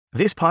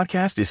This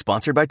podcast is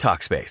sponsored by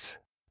Talkspace.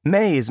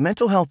 May is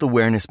Mental Health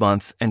Awareness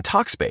Month, and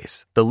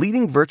Talkspace, the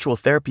leading virtual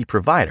therapy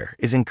provider,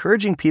 is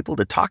encouraging people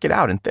to talk it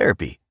out in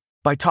therapy.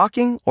 By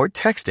talking or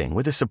texting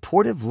with a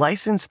supportive,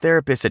 licensed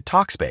therapist at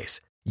Talkspace,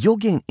 you'll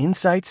gain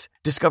insights,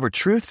 discover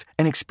truths,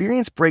 and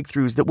experience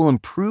breakthroughs that will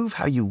improve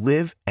how you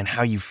live and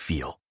how you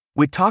feel.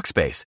 With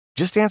Talkspace,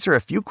 just answer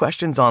a few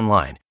questions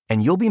online,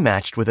 and you'll be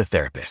matched with a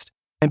therapist.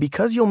 And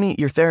because you'll meet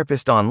your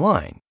therapist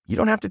online, you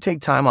don't have to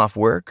take time off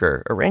work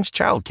or arrange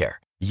childcare.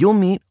 You'll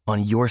meet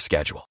on your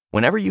schedule,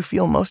 whenever you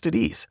feel most at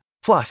ease.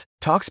 Plus,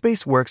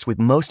 Talkspace works with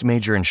most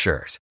major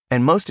insurers,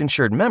 and most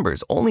insured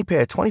members only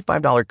pay a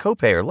 $25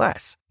 copay or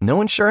less. No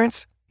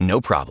insurance?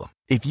 No problem.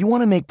 If you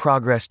want to make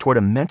progress toward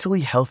a mentally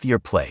healthier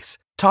place,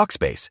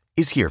 Talkspace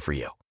is here for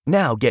you.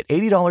 Now get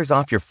 $80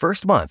 off your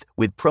first month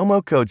with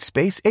promo code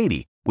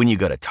SPACE80 when you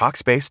go to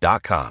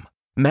Talkspace.com.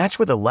 Match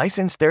with a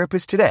licensed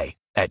therapist today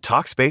at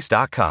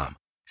Talkspace.com.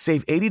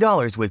 Save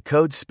 $80 with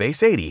code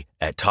SPACE80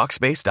 at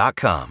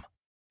Talkspace.com.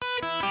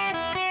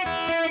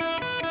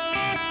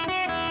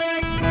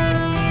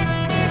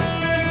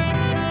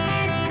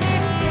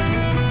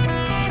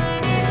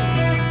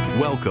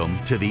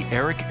 Welcome to the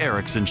Eric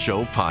Erickson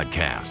Show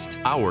podcast,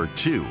 Hour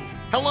 2.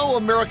 Hello,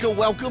 America.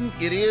 Welcome.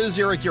 It is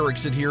Eric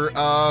Erickson here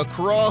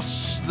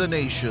across the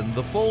nation.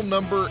 The phone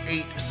number,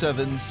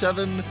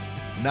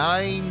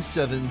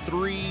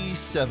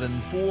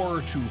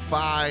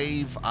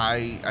 877-973-7425.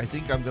 I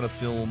think I'm going to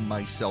film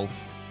myself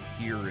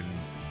here and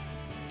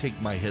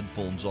take my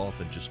headphones off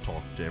and just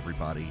talk to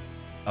everybody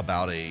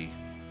about a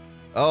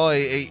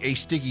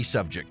sticky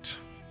subject.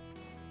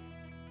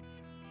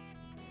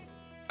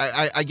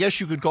 I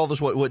guess you could call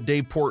this what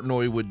Dave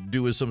Portnoy would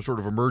do as some sort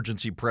of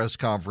emergency press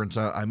conference.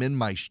 I'm in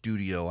my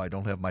studio. I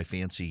don't have my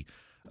fancy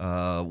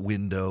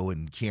window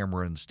and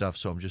camera and stuff,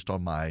 so I'm just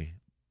on my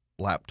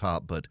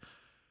laptop. But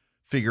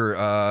figure,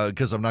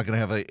 because I'm not going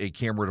to have a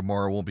camera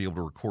tomorrow, I won't be able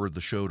to record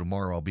the show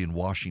tomorrow. I'll be in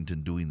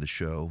Washington doing the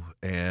show.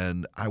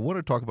 And I want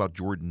to talk about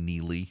Jordan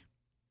Neely.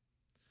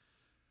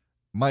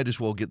 Might as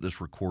well get this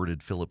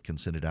recorded. Philip can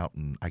send it out,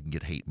 and I can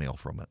get hate mail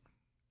from it.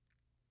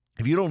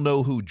 If you don't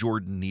know who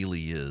Jordan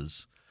Neely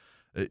is,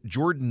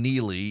 Jordan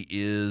Neely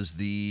is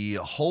the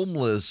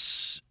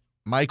homeless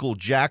Michael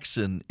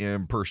Jackson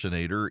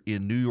impersonator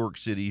in New York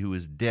City who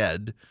is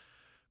dead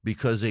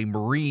because a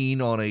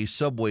Marine on a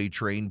subway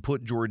train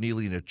put Jordan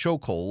Neely in a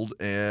chokehold,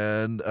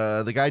 and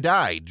the guy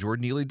died.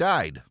 Jordan Neely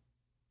died.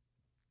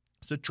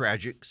 It's a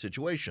tragic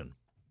situation.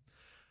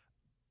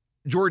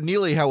 Jordan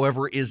Neely,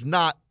 however, is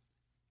not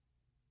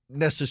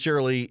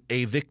necessarily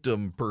a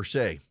victim per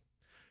se.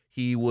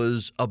 He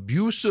was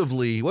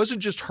he wasn't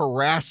just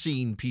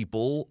harassing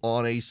people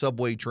on a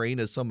subway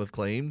train, as some have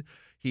claimed.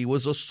 He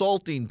was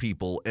assaulting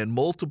people, and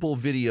multiple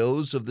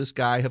videos of this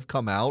guy have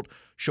come out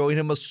showing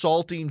him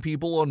assaulting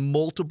people on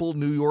multiple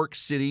New York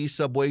City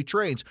subway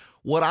trains.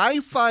 What I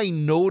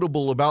find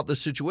notable about the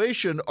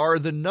situation are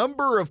the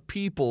number of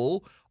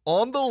people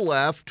on the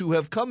left who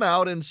have come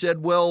out and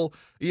said, well,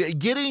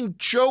 getting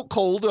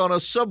chokehold on a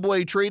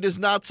subway train is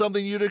not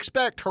something you'd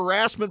expect.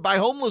 Harassment by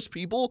homeless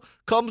people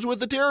comes with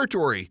the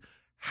territory.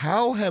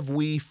 How have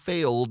we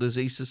failed as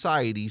a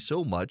society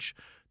so much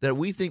that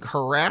we think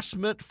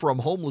harassment from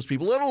homeless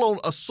people, let alone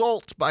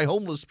assault by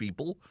homeless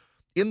people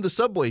in the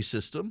subway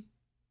system,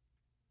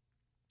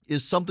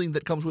 is something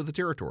that comes with the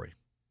territory?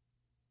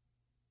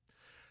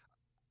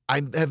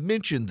 I have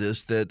mentioned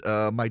this, that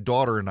my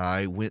daughter and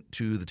I went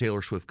to the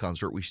Taylor Swift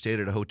concert. We stayed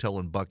at a hotel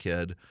in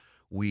Buckhead.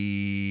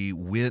 We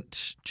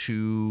went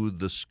to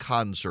this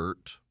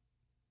concert.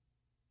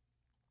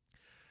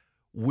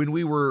 When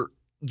we were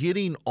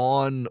getting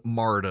on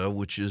MARTA,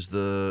 which is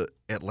the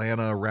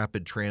Atlanta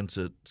Rapid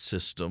Transit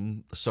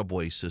System, the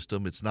subway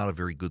system, it's not a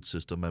very good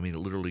system. I mean, it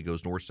literally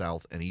goes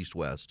north-south and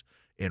east-west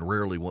and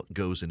rarely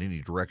goes in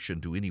any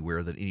direction to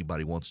anywhere that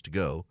anybody wants to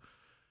go.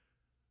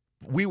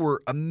 We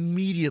were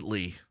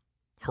immediately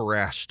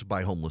harassed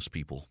by homeless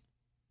people.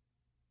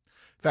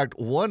 In fact,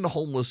 one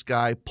homeless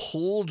guy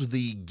pulled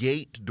the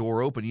gate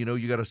door open. You know,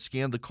 you got to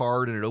scan the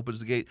card and it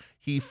opens the gate.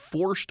 He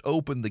forced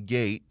open the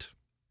gate,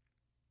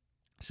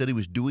 said he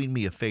was doing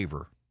me a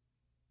favor,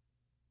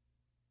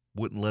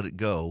 wouldn't let it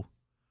go,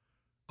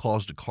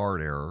 caused a card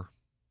error.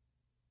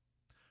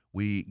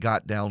 We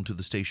got down to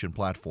the station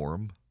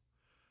platform,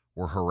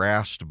 were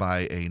harassed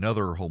by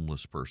another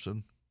homeless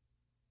person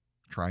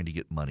trying to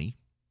get money.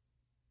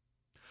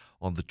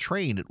 On the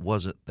train, it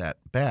wasn't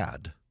that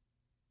bad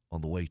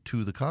on the way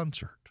to the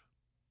concert.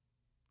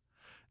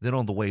 Then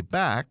on the way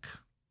back,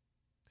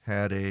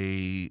 had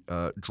a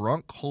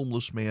drunk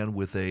homeless man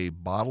with a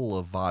bottle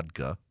of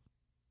vodka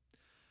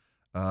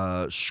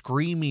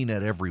screaming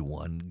at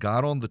everyone,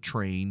 got on the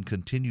train,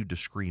 continued to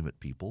scream at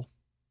people.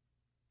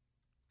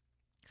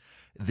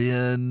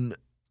 Then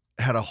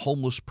had a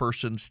homeless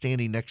person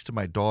standing next to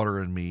my daughter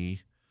and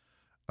me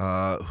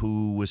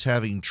who was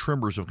having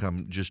tremors of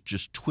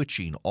just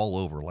twitching all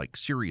over, like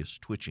serious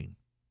twitching,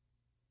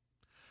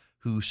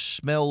 who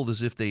smelled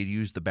as if they'd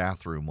used the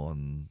bathroom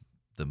on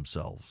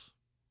themselves.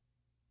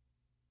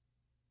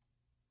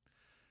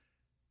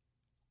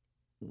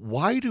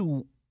 Why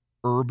do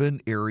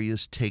urban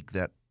areas take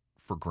that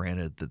for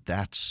granted, that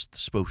that's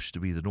supposed to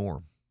be the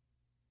norm.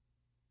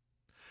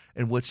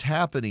 And what's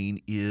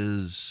happening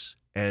is,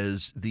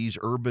 as these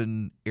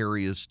urban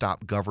areas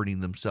stop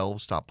governing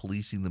themselves, stop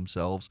policing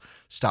themselves,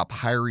 stop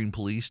hiring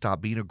police,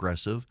 stop being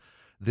aggressive,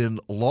 then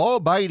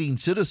law-abiding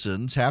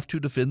citizens have to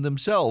defend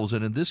themselves.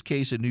 And in this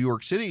case, in New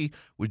York City,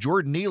 with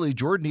Jordan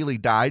Neely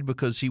died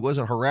because he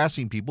wasn't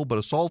harassing people but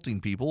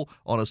assaulting people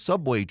on a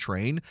subway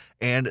train.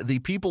 And the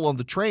people on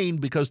the train,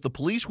 because the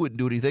police wouldn't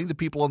do anything, the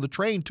people on the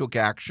train took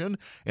action.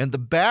 And the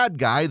bad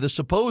guy, the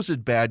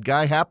supposed bad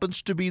guy,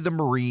 happens to be the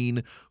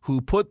Marine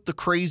who put the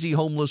crazy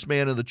homeless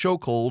man in the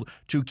chokehold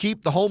to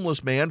keep the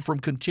homeless man from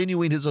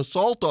continuing his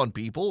assault on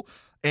people.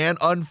 And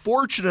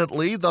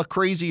unfortunately, the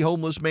crazy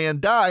homeless man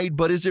died,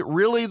 but is it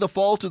really the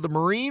fault of the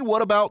Marine?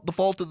 What about the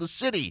fault of the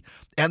city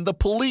and the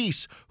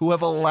police who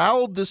have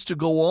allowed this to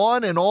go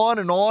on and on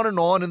and on and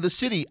on in the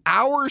city?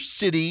 Our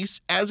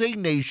cities as a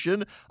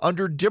nation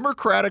under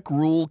democratic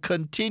rule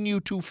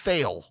continue to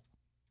fail.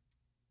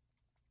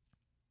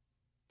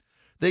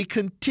 They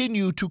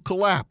continue to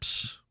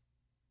collapse.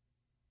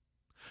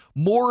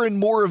 More and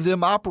more of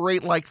them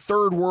operate like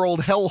third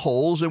world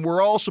hellholes, and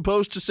we're all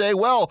supposed to say,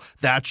 well,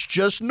 that's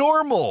just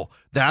normal.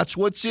 That's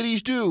what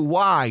cities do.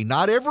 Why?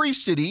 Not every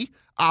city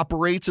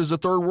operates as a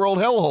third world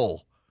hellhole.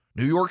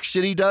 New York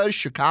City does,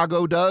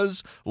 Chicago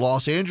does,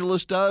 Los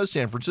Angeles does,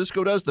 San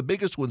Francisco does, the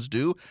biggest ones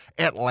do.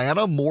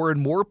 Atlanta, more and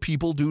more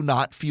people do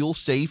not feel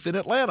safe in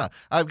Atlanta.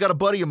 I've got a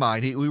buddy of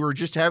mine, we were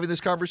just having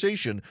this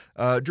conversation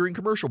during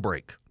commercial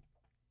break.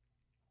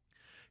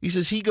 He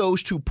says he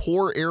goes to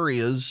poor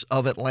areas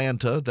of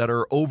Atlanta that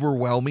are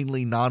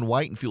overwhelmingly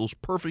non-white and feels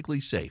perfectly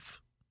safe.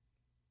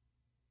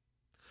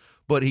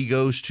 But he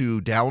goes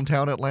to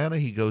downtown Atlanta.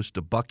 He goes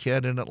to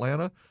Buckhead in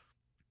Atlanta.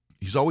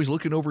 He's always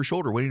looking over his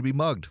shoulder, waiting to be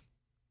mugged.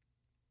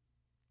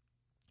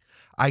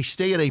 I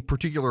stay at a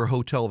particular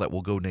hotel that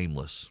will go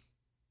nameless.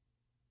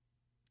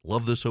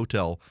 Love this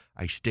hotel.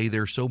 I stay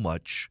there so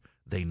much,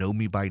 they know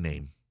me by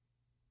name.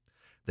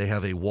 They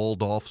have a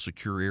walled-off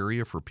secure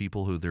area for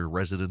people who their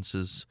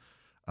residences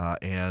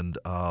and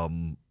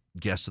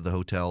guests of the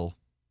hotel,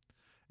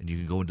 and you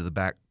can go into the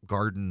back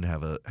garden,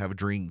 have a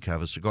drink,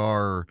 have a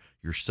cigar.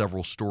 You're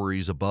several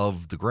stories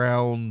above the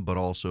ground, but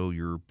also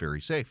you're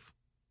very safe.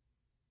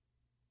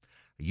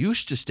 I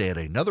used to stay at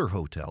another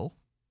hotel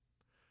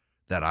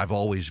that I've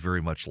always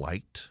very much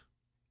liked,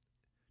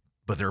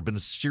 but there have been a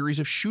series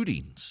of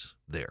shootings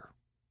there.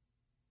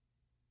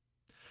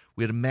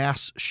 We had a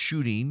mass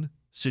shooting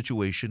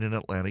situation in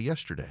Atlanta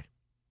yesterday.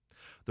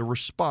 The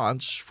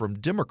response from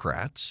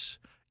Democrats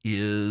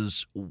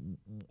is,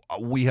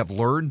 we have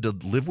learned to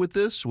live with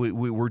this. We're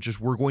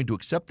going to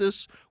accept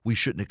this. We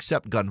shouldn't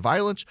accept gun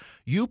violence.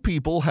 You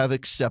people have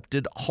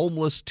accepted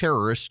homeless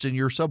terrorists in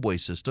your subway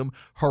system,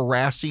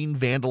 harassing,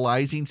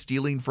 vandalizing,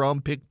 stealing from,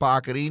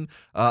 pickpocketing,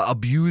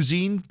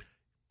 abusing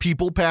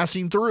people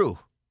passing through.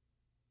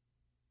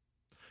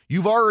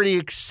 You've already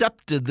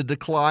accepted the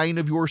decline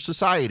of your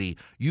society.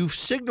 You've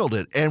signaled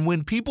it. And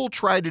when people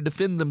try to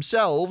defend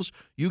themselves,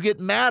 you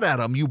get mad at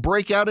them. You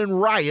break out in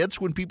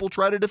riots when people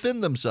try to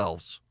defend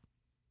themselves.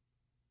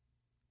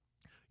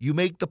 You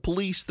make the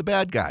police the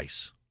bad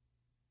guys.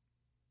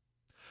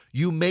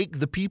 You make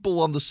the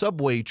people on the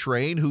subway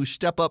train who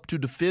step up to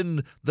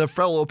defend their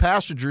fellow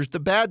passengers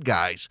the bad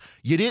guys.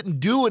 You didn't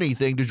do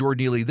anything to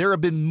Jordan Neely. There have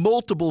been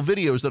multiple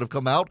videos that have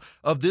come out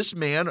of this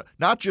man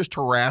not just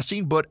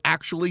harassing, but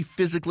actually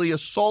physically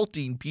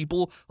assaulting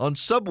people on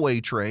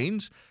subway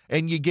trains,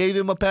 and you gave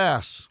him a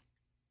pass.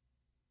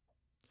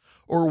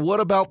 Or what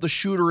about the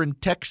shooter in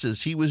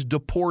Texas? He was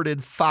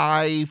deported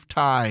 5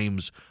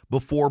 times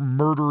before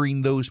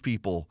murdering those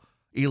people.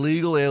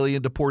 Illegal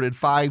alien deported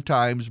 5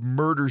 times,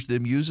 murders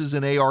them, uses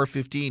an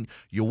AR-15.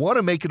 You want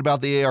to make it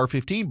about the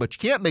AR-15, but you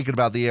can't make it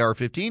about the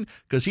AR-15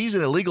 because he's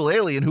an illegal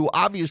alien who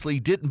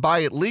obviously didn't buy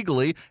it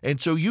legally, and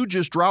so you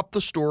just drop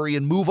the story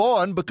and move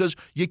on because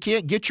you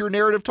can't get your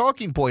narrative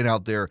talking point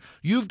out there.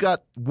 You've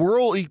got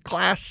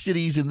world-class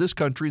cities in this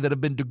country that have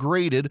been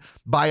degraded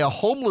by a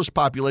homeless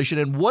population,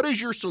 and what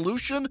is your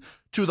solution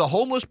to the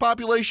homeless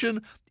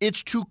population?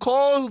 It's to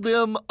call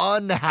them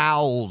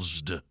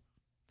unhoused,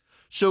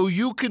 so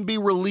you can be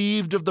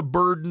relieved of the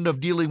burden of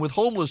dealing with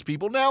homeless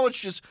people. Now it's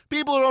just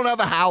people who don't have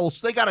a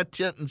house. They got a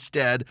tent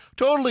instead.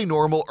 Totally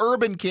normal.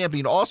 Urban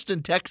camping.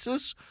 Austin,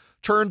 Texas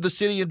turned the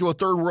city into a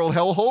third world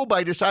hellhole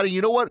by deciding,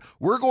 you know what,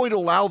 we're going to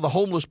allow the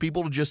homeless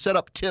people to just set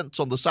up tents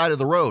on the side of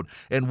the road.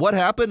 And what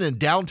happened in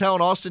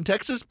downtown Austin,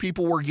 Texas?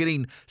 People were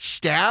getting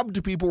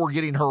stabbed, people were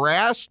getting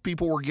harassed,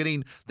 people were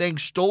getting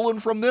things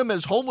stolen from them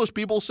as homeless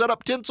people set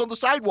up tents on the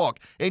sidewalk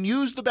and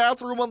used the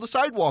bathroom on the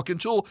sidewalk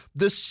until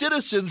the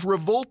citizens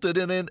revolted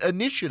in an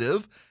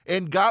initiative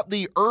and got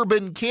the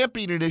urban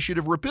camping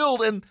initiative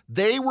repealed, and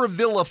they were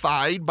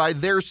vilified by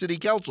their city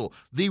council.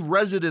 The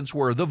residents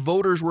were, the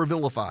voters were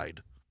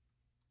vilified.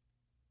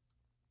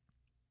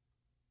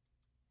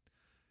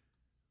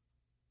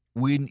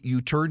 When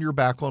you turn your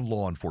back on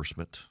law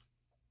enforcement,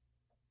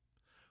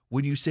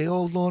 when you say,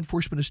 oh, law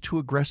enforcement is too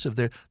aggressive,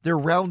 they're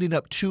rounding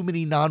up too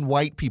many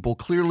non-white people,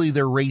 clearly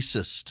they're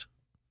racist.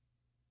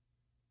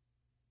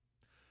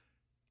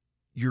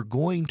 you're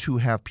going to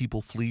have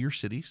people flee your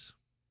cities,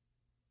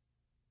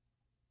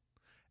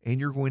 and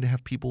you're going to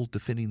have people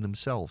defending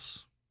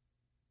themselves.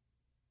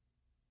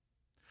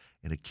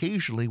 And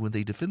occasionally, when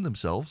they defend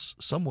themselves,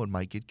 someone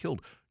might get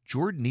killed.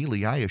 Jordan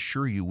Neely, I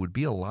assure you, would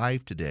be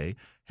alive today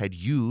had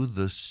you,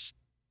 the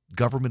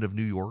government of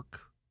New York,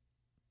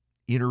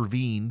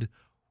 intervened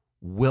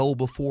well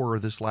before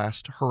this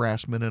last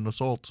harassment and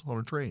assault on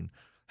a train.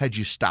 Had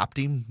you stopped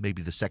him,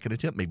 maybe the second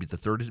attempt, maybe the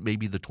third,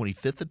 maybe the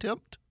 25th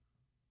attempt,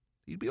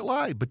 he'd be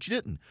alive, but you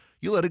didn't.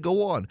 You let it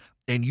go on.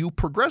 And you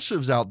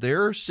progressives out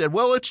there said,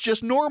 well, it's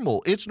just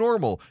normal. It's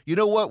normal. You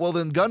know what? Well,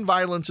 then gun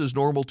violence is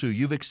normal too.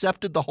 You've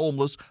accepted the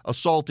homeless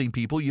assaulting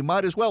people. You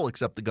might as well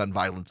accept the gun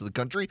violence of the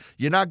country.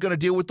 You're not going to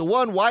deal with the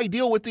one. Why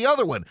deal with the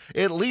other one?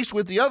 At least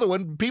with the other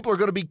one, people are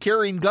going to be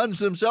carrying guns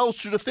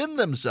themselves to defend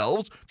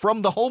themselves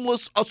from the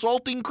homeless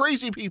assaulting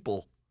crazy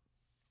people.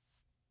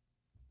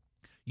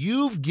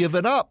 You've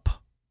given up,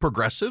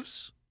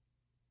 progressives.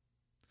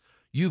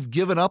 You've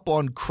given up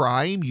on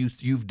crime.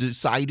 You've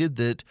decided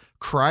that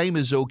crime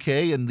is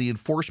okay and the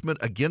enforcement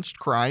against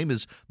crime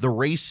is the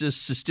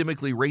racist,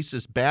 systemically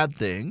racist bad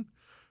thing.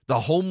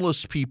 The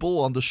homeless people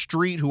on the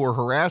street who are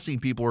harassing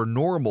people are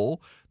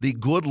normal. The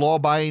good,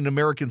 law-abiding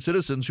American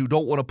citizens who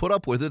don't want to put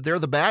up with it, they're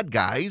the bad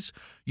guys.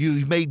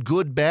 You've made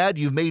good bad.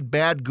 You've made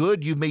bad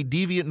good. You've made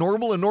deviant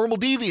normal and normal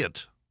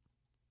deviant.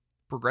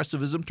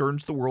 Progressivism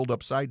turns the world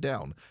upside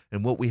down.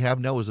 And what we have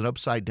now is an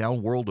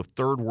upside-down world of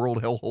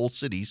third-world hellhole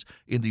cities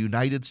in the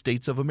United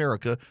States of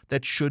America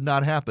that should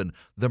not happen.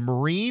 The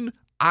Marine,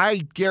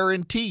 I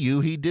guarantee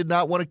you he did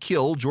not want to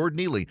kill Jordan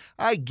Neely.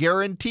 I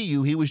guarantee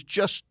you he was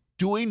just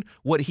doing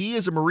what he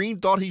as a Marine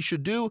thought he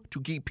should do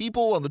to keep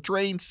people on the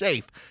train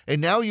safe.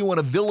 And now you want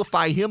to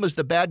vilify him as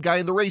the bad guy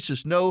and the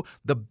racist. No,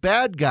 the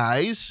bad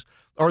guys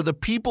are the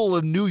people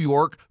of New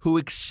York who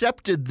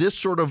accepted this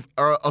sort of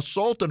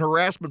assault and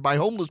harassment by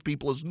homeless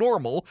people as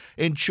normal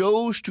and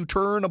chose to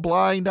turn a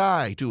blind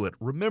eye to it.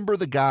 Remember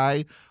the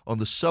guy on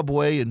the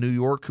subway in New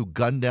York who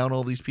gunned down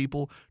all these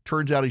people?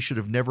 Turns out he should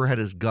have never had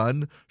his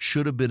gun,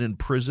 should have been in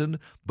prison,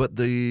 but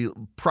the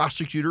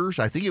prosecutors,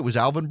 I think it was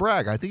Alvin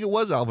Bragg,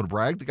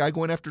 the guy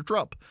going after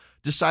Trump,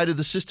 decided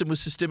the system was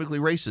systemically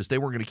racist. They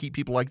weren't going to keep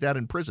people like that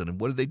in prison. And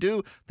what did they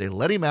do? They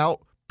let him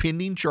out,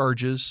 pending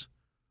charges,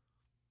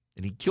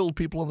 and he killed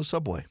people on the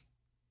subway.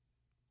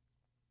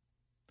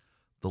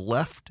 The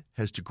left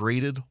has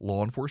degraded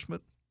law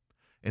enforcement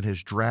and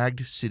has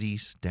dragged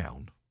cities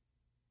down.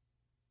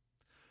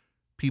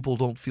 People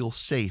don't feel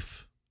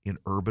safe in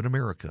urban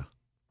America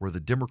where the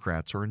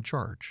Democrats are in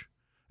charge.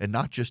 And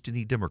not just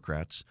any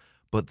Democrats,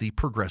 but the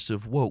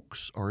progressive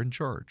wokes are in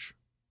charge.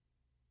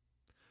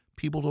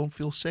 People don't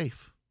feel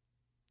safe.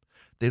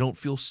 They don't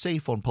feel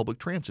safe on public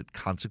transit.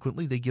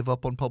 Consequently, they give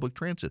up on public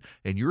transit.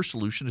 And your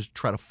solution is to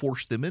try to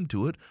force them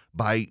into it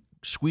by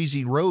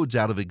squeezing roads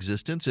out of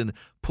existence and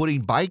putting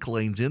bike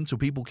lanes in so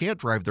people can't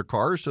drive their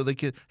cars so they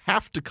can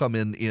have to come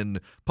in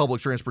public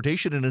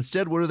transportation. And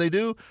instead, what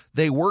do?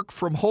 They work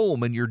from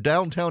home, and your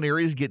downtown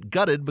areas get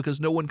gutted because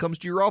no one comes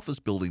to your office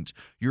buildings.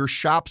 Your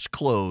shops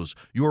close,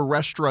 your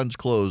restaurants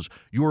close,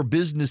 your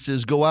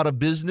businesses go out of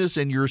business,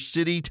 and your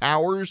city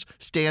towers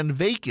stand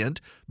vacant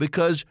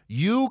because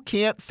you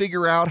can't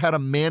figure out how to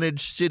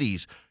manage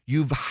cities.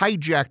 You've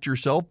hijacked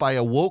yourself by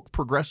a woke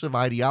progressive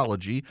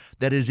ideology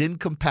that is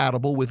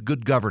incompatible with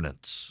good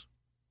governance.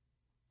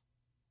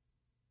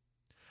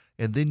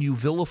 And then you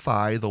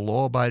vilify the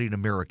law-abiding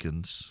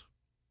Americans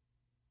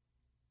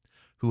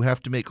who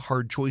have to make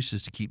hard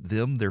choices to keep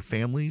them, their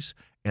families,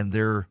 and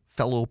their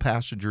fellow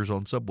passengers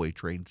on subway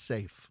trains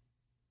safe.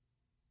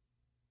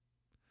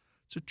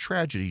 It's a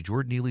tragedy.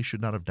 Jordan Neely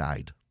should not have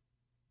died.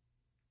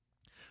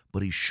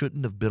 But he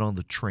shouldn't have been on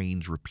the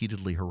trains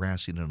repeatedly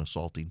harassing and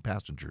assaulting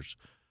passengers.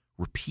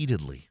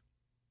 Repeatedly.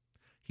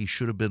 He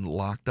should have been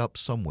locked up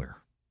somewhere.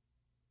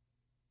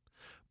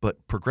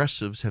 But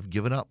progressives have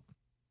given up.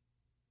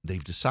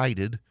 They've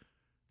decided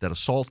that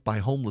assault by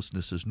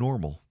homelessness is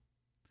normal,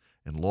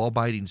 and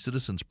law-abiding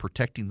citizens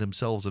protecting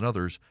themselves and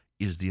others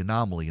is the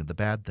anomaly and the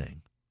bad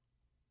thing.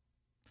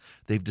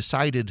 They've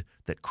decided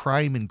that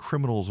crime and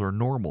criminals are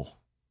normal,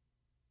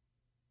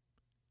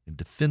 and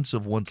defense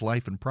of one's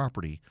life and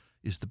property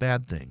is the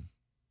bad thing.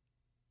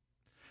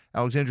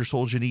 Alexander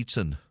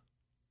Solzhenitsyn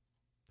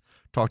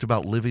talked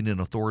about living in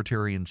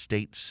authoritarian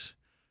states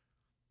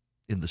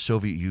in the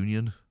Soviet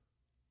Union.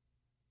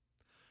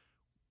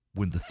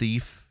 When the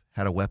thief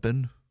had a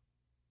weapon,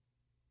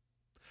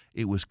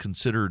 it was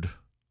considered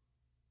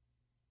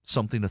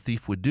something a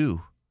thief would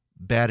do.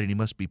 Bad, and he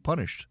must be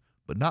punished,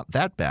 but not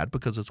that bad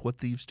because it's what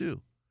thieves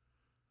do.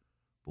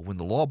 But when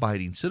the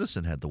law-abiding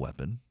citizen had the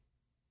weapon,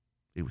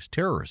 it was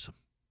terrorism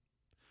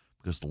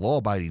because the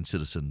law-abiding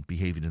citizen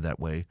behaving in that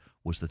way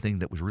was the thing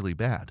that was really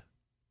bad.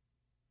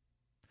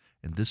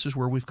 And this is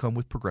where we've come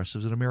with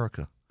progressives in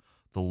America.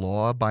 The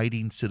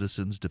law-abiding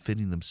citizens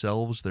defending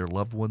themselves, their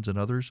loved ones, and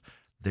others,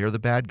 they're the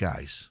bad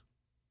guys.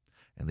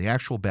 And the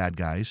actual bad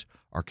guys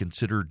are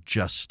considered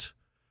just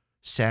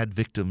sad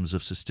victims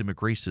of systemic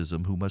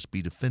racism who must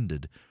be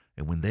defended.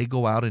 And when they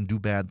go out and do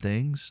bad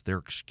things, they're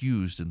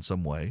excused in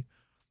some way.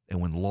 And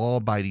when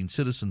law-abiding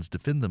citizens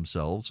defend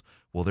themselves,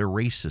 well, they're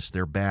racist,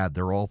 they're bad,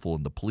 they're awful.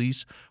 And the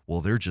police,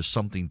 well, they're just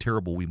something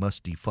terrible we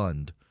must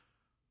defund.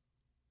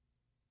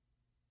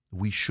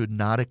 We should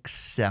not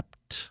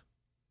accept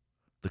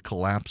the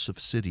collapse of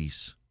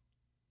cities.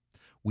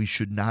 We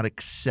should not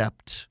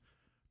accept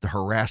the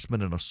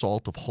harassment and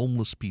assault of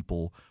homeless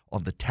people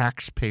on the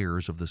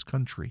taxpayers of this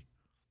country.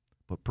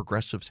 But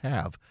progressives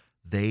have.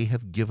 They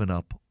have given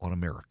up on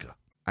America.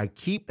 I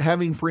keep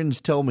having friends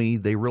tell me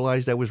they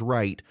realized I was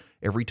right.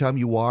 Every time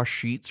you wash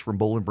sheets from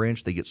Boll &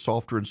 Branch, they get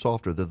softer and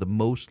softer. They're the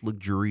most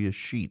luxurious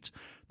sheets.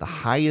 The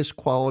highest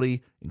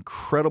quality,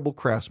 incredible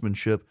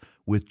craftsmanship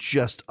with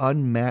just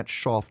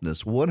unmatched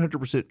softness.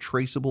 100%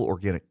 traceable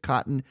organic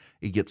cotton.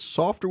 It gets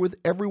softer with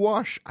every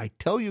wash. I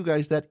tell you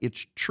guys that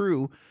it's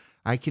true.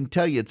 I can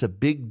tell you it's a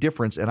big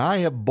difference, and I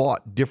have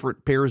bought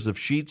different pairs of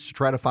sheets to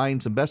try to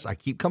find some best. I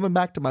keep coming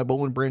back to my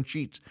Boll & Branch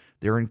sheets.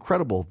 They're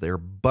incredible. They're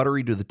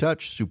buttery to the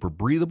touch, super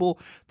breathable.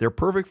 They're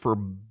perfect for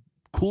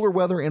cooler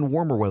weather and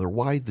warmer weather.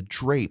 Why? The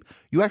drape.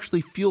 You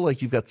actually feel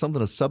like you've got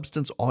something of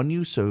substance on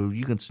you so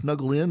you can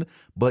snuggle in,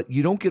 but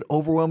you don't get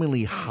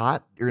overwhelmingly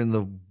hot during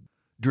the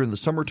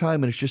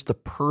summertime, and it's just the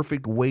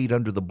perfect weight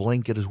under the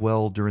blanket as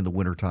well during the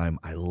wintertime.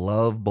 I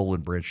love Boll &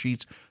 Branch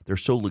sheets. They're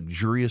so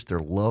luxurious. They're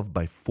loved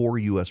by 4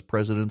 U.S.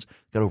 presidents.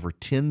 Got over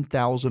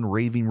 10,000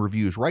 raving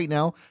reviews. Right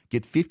now,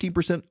 get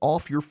 15%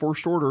 off your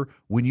first order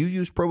when you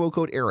use promo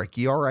code ERIC,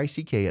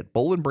 E-R-I-C-K, at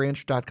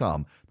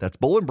bollandbranch.com. That's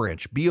Boll &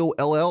 Branch,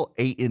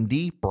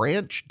 B-O-L-L-A-N-D,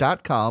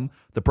 branch.com.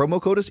 The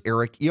promo code is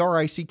ERIC,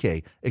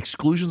 E-R-I-C-K.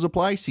 Exclusions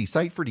apply. See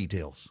site for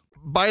details.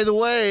 By the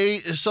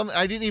way,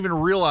 I didn't even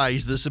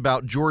realize this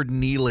about Jordan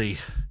Neely.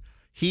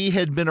 He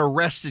had been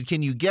arrested.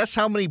 Can you guess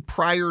how many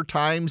prior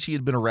times he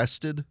had been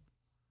arrested?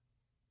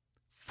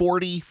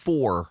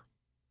 44.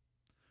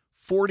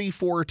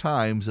 44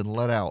 times and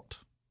let out.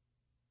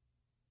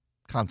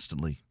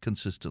 Constantly,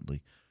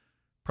 consistently.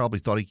 Probably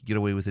thought he could get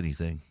away with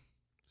anything.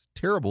 It's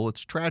terrible.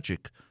 It's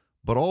tragic.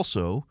 But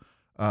also,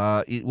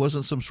 it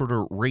wasn't some sort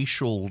of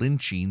racial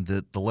lynching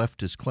that the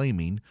left is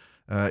claiming.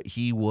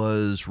 He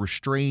was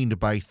restrained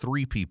by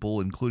 3 people,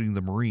 including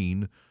the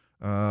Marine,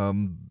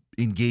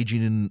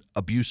 engaging in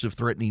abusive,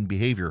 threatening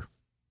behavior.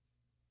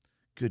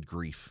 Good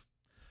grief.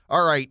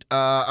 All right.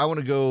 I want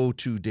to go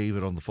to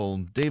David on the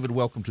phone. David,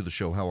 welcome to the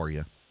show. How are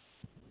you?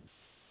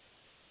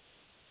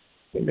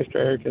 Hey, Mr.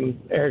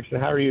 Erickson,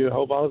 how are you?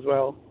 Hope all is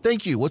well.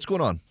 Thank you. What's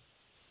going on?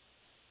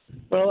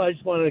 Well, I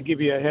just wanted to give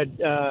you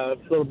a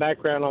little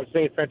background on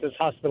St. Francis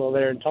Hospital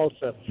there in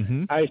Tulsa.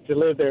 Mm-hmm. I used to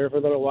live there for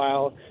a little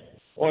while.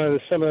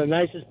 Some of the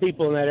nicest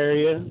people in that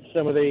area.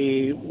 One of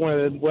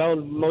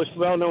the most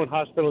well-known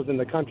hospitals in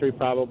the country,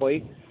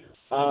 probably.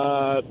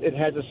 It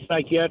has a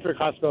psychiatric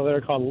hospital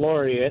there called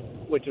Laureate,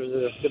 which was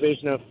a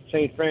division of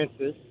St.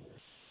 Francis,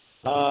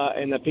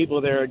 and the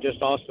people there are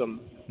just awesome.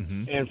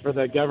 Mm-hmm. And for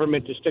the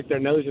government to stick their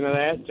nose into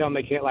that, tell them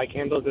they can't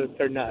handle it,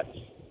 they're nuts.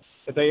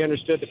 If they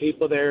understood the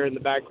people there in the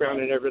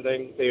background and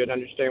everything, they would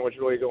understand what's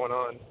really going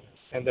on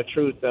and the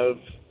truth of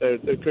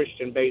the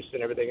Christian base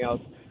and everything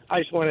else. I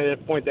just wanted to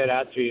point that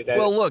out to you.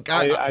 Well, look,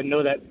 I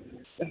know that.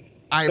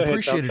 I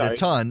appreciate it a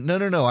ton.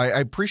 No. I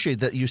appreciate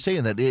that you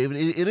saying that.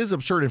 It is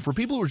absurd. And for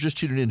people who are just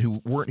tuning in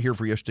who weren't here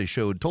for yesterday's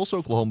show, in Tulsa,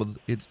 Oklahoma,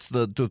 it's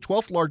the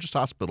 12th largest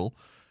hospital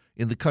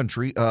in the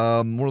country,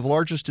 one of the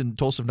largest in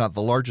Tulsa, if not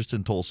the largest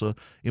in Tulsa,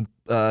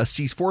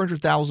 sees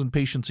 400,000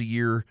 patients a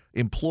year,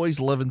 employs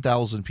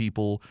 11,000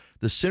 people.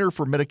 The Center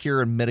for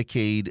Medicare and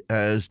Medicaid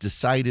has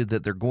decided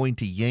that they're going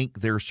to yank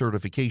their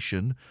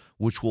certification,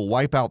 which will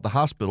wipe out the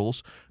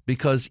hospitals,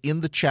 because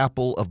in the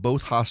chapel of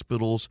both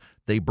hospitals,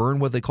 they burn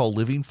what they call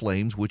living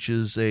flames, which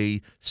is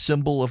a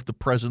symbol of the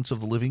presence of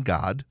the living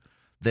God.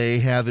 They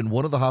have, in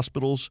one of the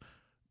hospitals,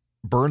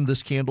 burned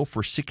this candle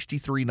for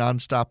 63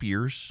 nonstop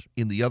years,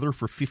 in the other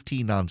for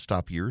 15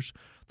 nonstop years.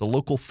 The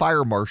local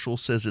fire marshal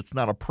says it's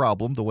not a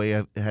problem the way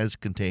it has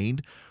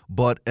contained,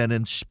 but an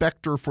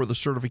inspector for the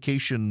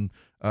certification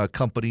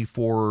company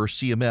for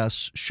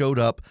CMS showed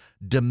up,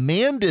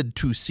 demanded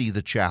to see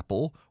the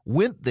chapel,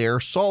 went there,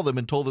 saw them,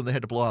 and told them they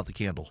had to blow out the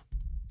candle.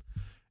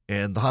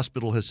 And the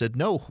hospital has said,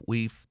 no,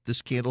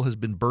 this candle has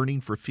been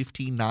burning for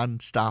 15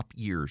 nonstop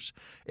years.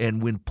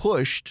 And when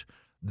pushed,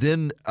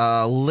 then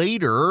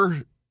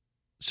later,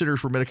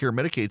 Centers for Medicare and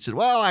Medicaid said,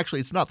 well,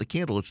 actually, it's not the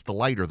candle, it's the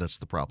lighter that's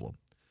the problem.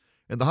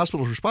 And the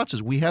hospital's response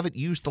is, we haven't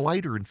used the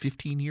lighter in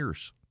 15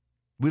 years.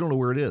 We don't know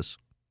where it is.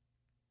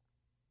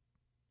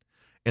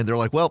 And they're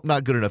like, well,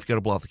 not good enough. You got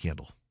to blow out the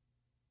candle.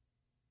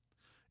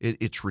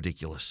 It's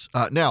ridiculous.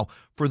 Now,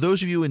 for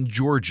those of you in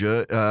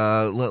Georgia,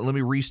 let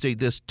me restate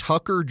this.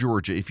 Tucker,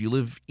 Georgia. If you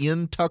live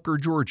in Tucker,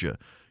 Georgia,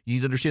 you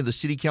need to understand the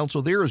city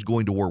council there is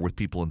going to war with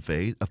people of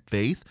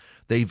faith.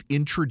 They've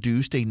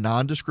introduced a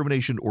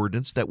non-discrimination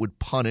ordinance that would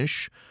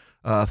punish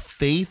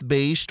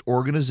faith-based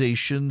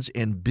organizations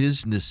and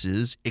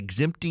businesses,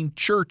 exempting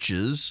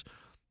churches.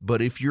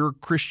 But if you're a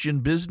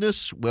Christian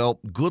business, well,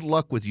 good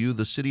luck with you.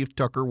 The city of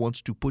Tucker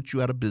wants to put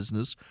you out of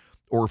business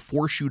or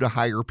force you to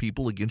hire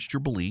people against your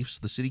beliefs.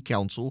 The city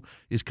council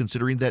is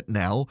considering that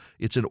now.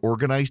 It's an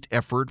organized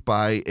effort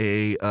by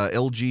a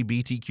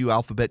LGBTQ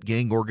alphabet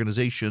gang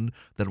organization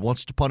that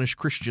wants to punish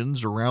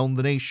Christians around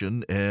the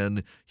nation,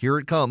 and here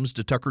it comes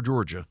to Tucker,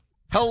 Georgia.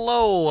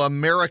 Hello,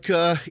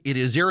 America. It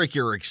is Eric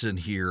Erickson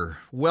here.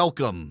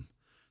 Welcome.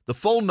 The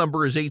phone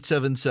number is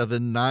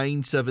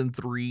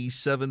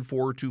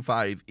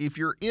 877-973-7425. If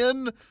you're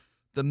in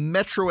the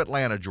metro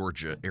Atlanta,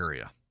 Georgia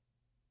area,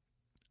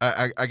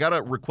 I got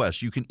a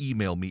request. You can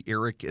email me,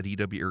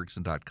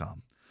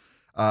 eric@ewerickson.com.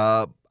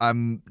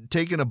 I'm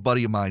taking a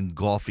buddy of mine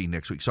golfing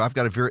next week, so I've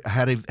got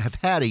have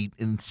had an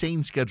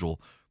insane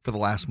schedule for the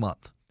last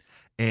month.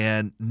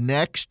 And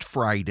next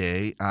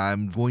Friday,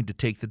 I'm going to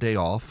take the day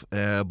off.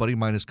 A buddy of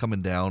mine is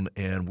coming down,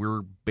 and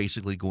we're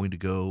basically going to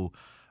go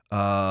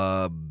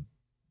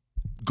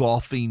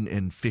golfing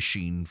and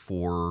fishing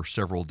for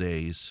several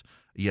days.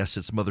 Yes,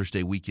 it's Mother's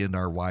Day weekend.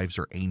 Our wives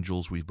are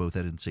angels. We've both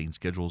had insane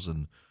schedules,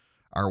 and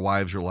our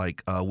wives are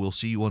like, we'll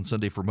see you on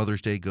Sunday for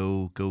Mother's Day.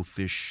 Go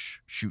fish,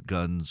 shoot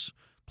guns,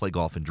 play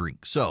golf, and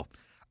drink. So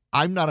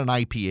I'm not an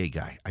IPA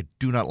guy. I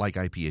do not like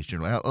IPAs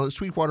generally.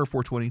 Sweetwater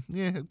 420,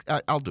 yeah,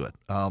 I'll do it.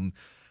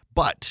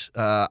 But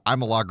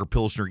I'm a lager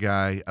Pilsner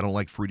guy. I don't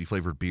like fruity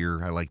flavored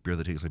beer. I like beer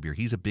that tastes like beer.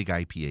 He's a big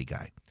IPA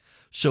guy.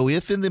 So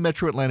if in the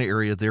metro Atlanta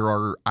area there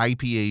are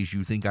IPAs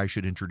you think I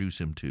should introduce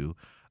him to,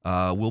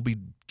 we'll be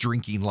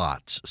drinking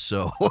lots.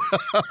 So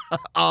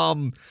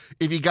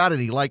if you got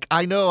any, like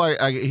I know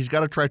he's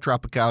got to try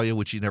Tropicalia,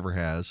 which he never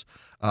has.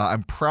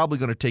 I'm probably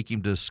going to take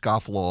him to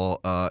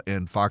Scofflaw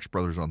and Fox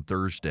Brothers on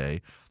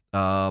Thursday.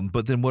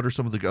 But then what are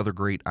some of the other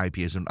great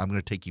IPAs? And I'm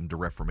going to take him to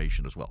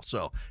Reformation as well.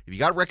 So if you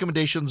got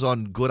recommendations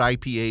on good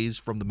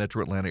IPAs from the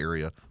metro Atlanta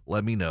area,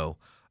 let me know.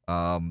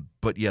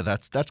 But yeah,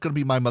 that's going to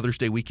be my Mother's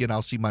Day weekend.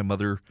 I'll see my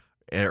mother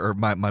or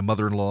my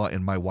mother-in-law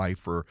and my wife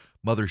for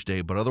Mother's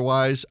Day. But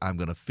otherwise, I'm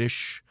going to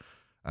fish.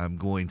 I'm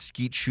going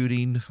skeet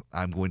shooting.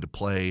 I'm going to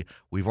play.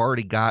 We've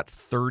already got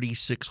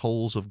 36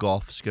 holes of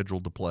golf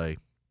scheduled to play.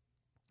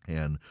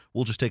 And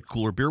we'll just take a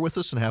cooler beer with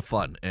us and have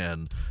fun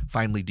and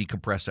finally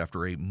decompress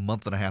after a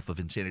month and a half of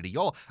insanity.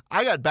 Y'all,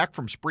 I got back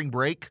from spring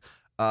break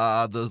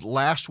the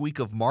last week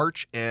of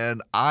March,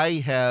 and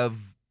I have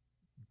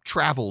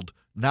traveled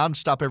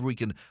nonstop every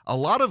weekend. A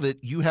lot of it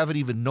you haven't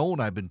even known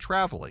I've been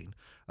traveling.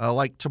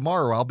 Like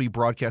tomorrow, I'll be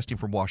broadcasting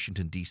from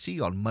Washington, D.C.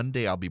 On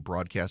Monday, I'll be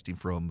broadcasting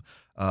from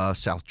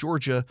South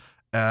Georgia.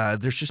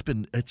 It's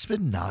been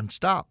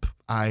nonstop.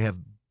 I have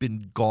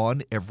been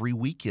gone every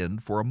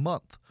weekend for a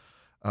month.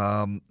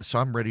 So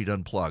I'm ready to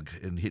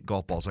unplug and hit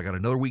golf balls. I got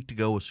another week to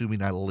go,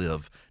 assuming I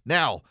live.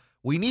 Now,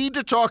 we need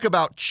to talk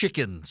about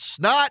chickens,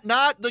 not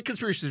the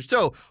conspiracy theories.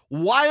 So,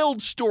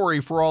 wild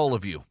story for all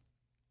of you.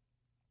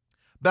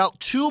 About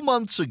 2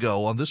 months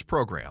ago on this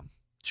program,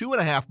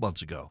 2.5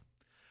 months ago,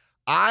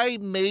 I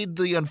made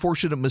the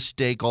unfortunate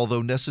mistake,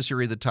 although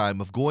necessary at the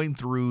time, of going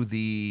through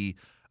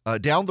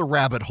down the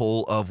rabbit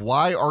hole of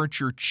why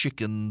aren't your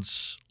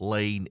chickens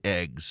laying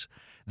eggs?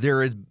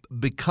 There has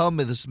become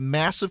this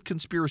massive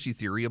conspiracy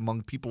theory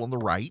among people on the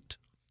right,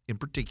 in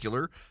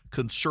particular,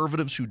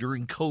 conservatives who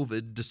during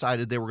COVID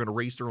decided they were going to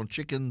raise their own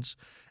chickens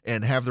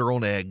and have their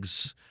own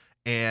eggs,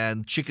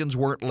 and chickens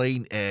weren't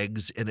laying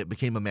eggs, and it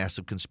became a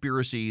massive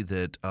conspiracy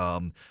that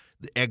the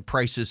egg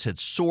prices had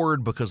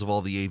soared because of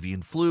all the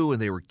avian flu,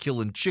 and they were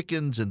killing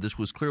chickens, and this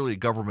was clearly a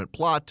government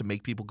plot to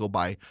make people go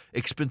buy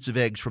expensive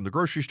eggs from the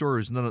grocery store. It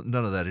was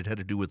none of that. It had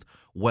to do with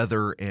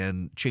weather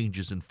and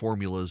changes in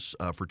formulas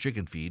for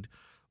chicken feed.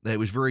 It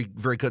was very,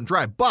 very cut and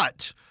dry.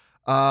 But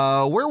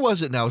where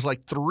was it now? It was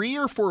like 3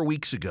 or 4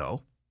 weeks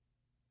ago.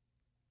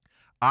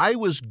 I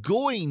was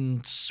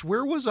going –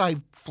 where was I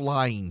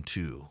flying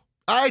to?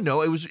 I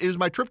know. It was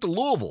my trip to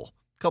Louisville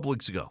a couple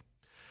weeks ago.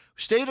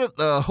 Stayed at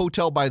the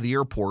hotel by the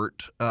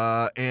airport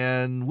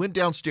and went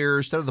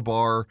downstairs, sat at the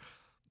bar,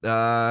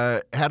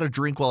 had a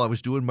drink while I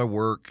was doing my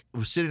work,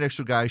 was sitting next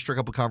to a guy, struck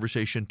up a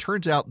conversation.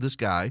 Turns out this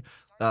guy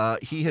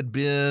he had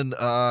been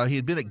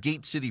at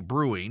Gate City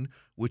Brewing,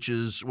 which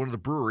is one of the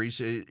breweries.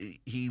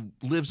 He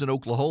lives in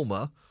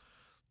Oklahoma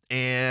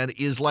and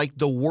is like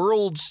the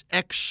world's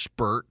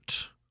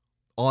expert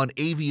on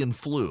avian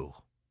flu,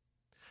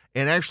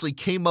 and actually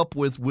came up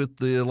with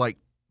the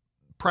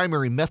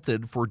primary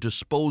method for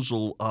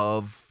disposal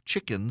of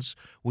chickens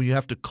when you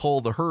have to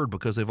cull the herd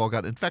because they've all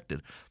got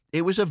infected.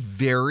 It was a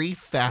very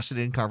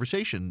fascinating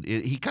conversation.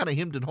 He kind of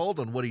hemmed and hawed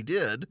on what he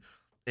did,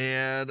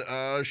 and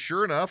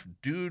sure enough,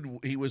 dude,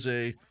 he was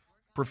a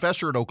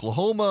professor at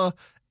Oklahoma,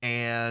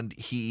 and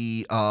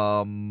he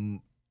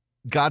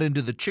got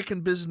into the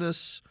chicken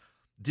business,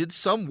 did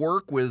some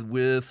work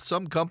with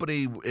some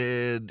company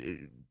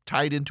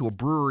tied into a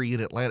brewery in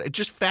Atlanta. It's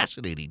just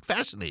fascinating.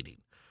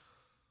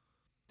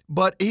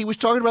 But he was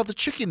talking about the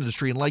chicken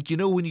industry, and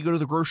when you go to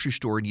the grocery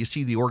store and you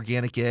see the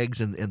organic eggs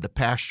and the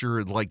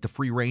pasture, like the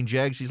free-range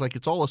eggs, he's like,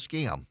 it's all a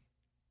scam.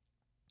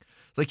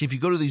 Like if you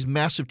go to these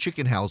massive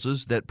chicken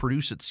houses that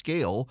produce at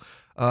scale,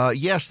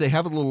 yes, they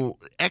have a little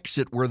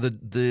exit where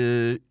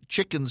the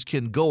chickens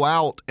can go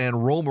out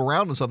and roam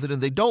around and something,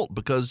 and they don't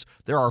because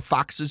there are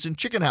foxes in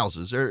chicken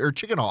houses or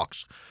chicken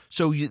hawks.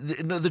 So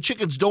the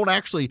chickens don't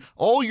actually –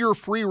 all your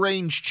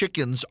free-range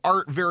chickens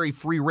aren't very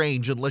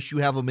free-range unless you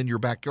have them in your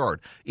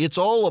backyard. It's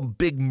all a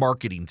big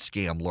marketing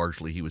scam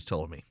largely, he was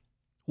telling me.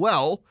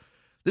 Well,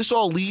 this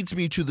all leads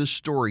me to this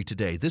story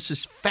today. This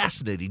is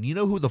fascinating. You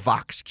know who the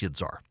Vox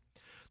kids are?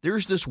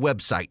 There's this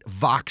website,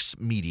 Vox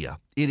Media.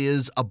 It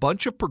is a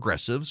bunch of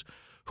progressives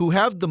who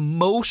have the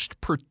most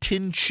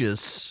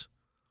pretentious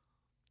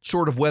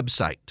sort of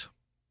website.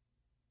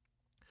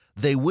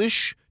 They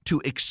wish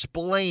to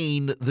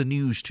explain the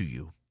news to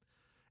you.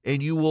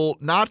 And you will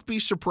not be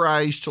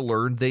surprised to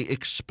learn they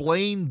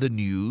explain the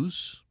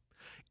news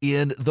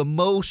in the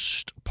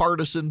most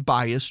partisan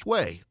biased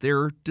way.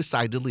 They're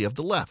decidedly of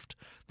the left.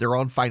 They're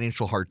on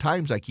financial hard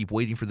times. I keep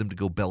waiting for them to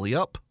go belly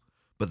up,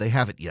 but they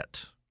haven't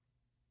yet.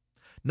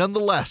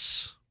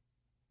 Nonetheless,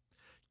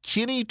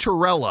 Kenny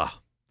Torella,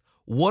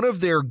 one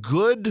of their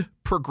good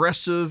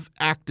progressive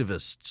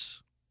activists,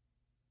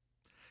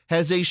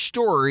 has a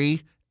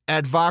story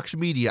at Vox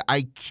Media.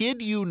 I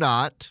kid you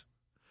not.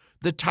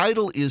 The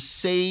title is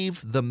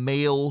Save the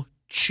Male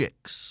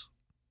Chicks.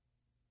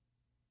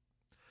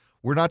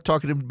 We're not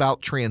talking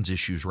about trans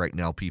issues right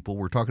now, people.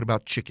 We're talking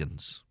about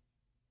chickens.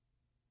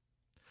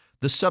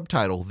 The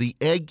subtitle, The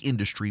Egg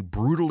Industry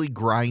Brutally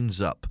Grinds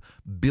Up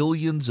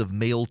Billions of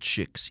Male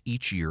Chicks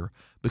Each Year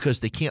Because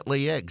They Can't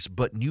Lay Eggs,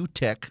 but New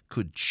Tech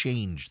Could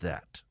Change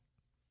That.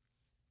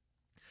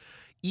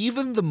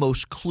 Even the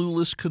most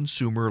clueless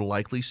consumer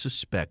likely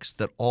suspects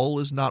that all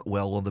is not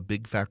well on the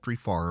big factory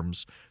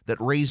farms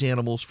that raise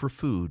animals for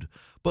food.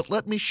 But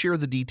let me share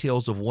the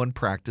details of one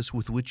practice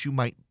with which you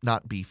might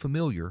not be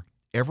familiar.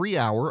 Every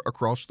hour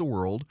across the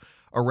world,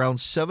 around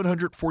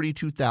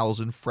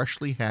 742,000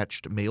 freshly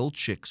hatched male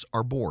chicks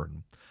are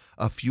born.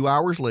 A few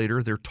hours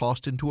later, they're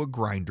tossed into a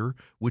grinder,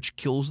 which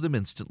kills them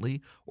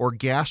instantly, or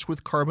gassed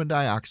with carbon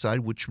dioxide,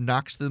 which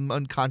knocks them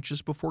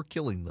unconscious before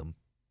killing them.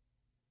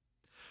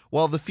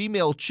 While the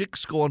female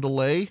chicks go on to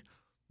lay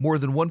more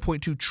than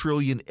 1.2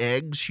 trillion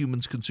eggs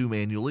humans consume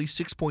annually,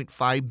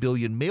 6.5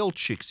 billion male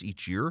chicks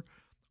each year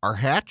are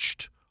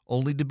hatched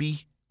only to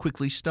be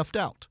quickly snuffed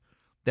out.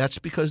 That's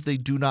because they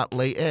do not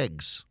lay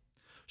eggs.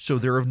 So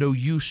they're of no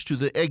use to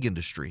the egg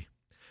industry.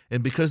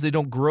 And because they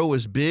don't grow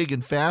as big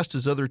and fast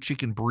as other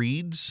chicken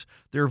breeds,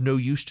 they're of no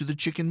use to the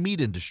chicken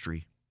meat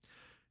industry.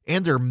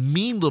 And they're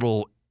mean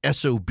little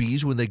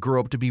SOBs when they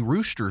grow up to be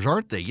roosters,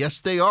 aren't they? Yes,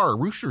 they are.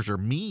 Roosters are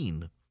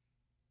mean.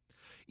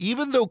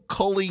 Even though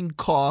culling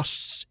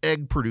costs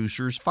egg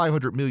producers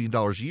 $500 million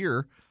a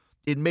year,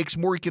 it makes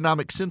more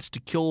economic sense to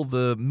kill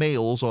the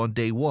males on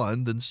day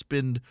one than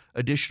spend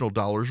additional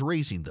dollars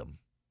raising them.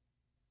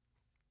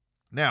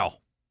 Now,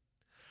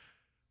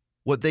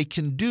 what they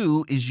can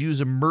do is use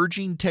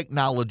emerging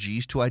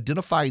technologies to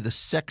identify the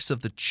sex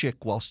of the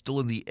chick while still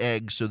in the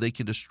egg so they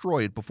can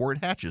destroy it before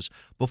it hatches,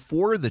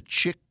 before the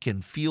chick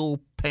can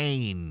feel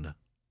pain.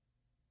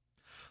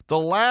 The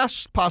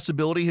last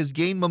possibility has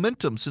gained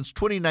momentum. Since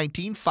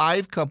 2019,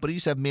 5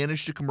 companies have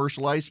managed to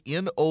commercialize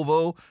in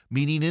ovo,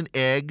 meaning in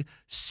egg,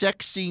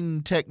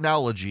 sexing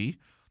technology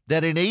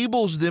that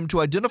enables them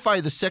to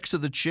identify the sex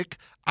of the chick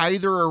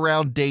either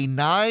around day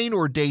 9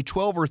 or day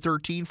 12 or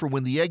 13 from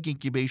when the egg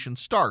incubation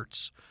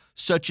starts.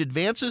 Such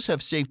advances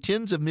have saved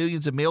tens of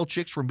millions of male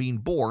chicks from being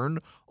born,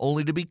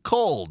 only to be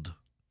culled.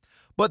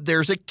 But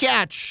there's a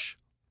catch.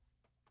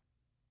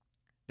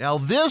 Now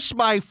this,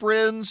 my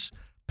friends,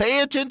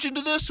 pay attention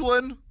to this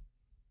one.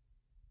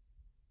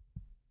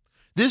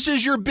 This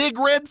is your big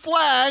red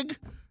flag.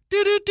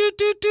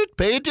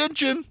 Pay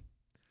attention.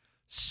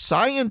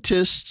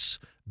 Scientists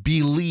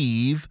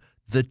believe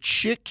the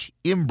chick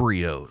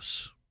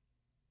embryos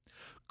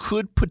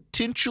could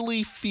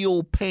potentially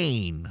feel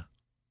pain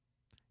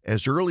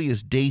as early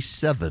as day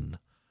 7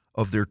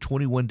 of their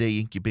 21-day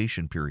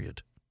incubation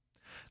period.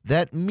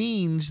 That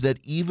means that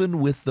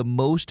even with the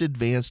most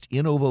advanced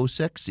in ovo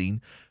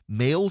sexing,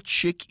 male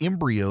chick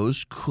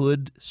embryos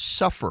could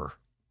suffer.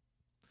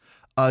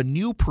 A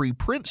new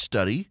preprint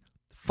study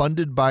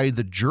funded by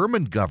the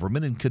German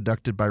government and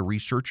conducted by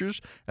researchers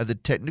at the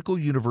Technical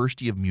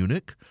University of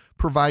Munich,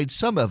 provides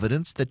some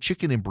evidence that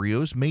chicken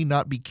embryos may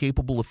not be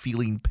capable of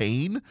feeling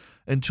pain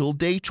until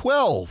day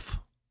 12.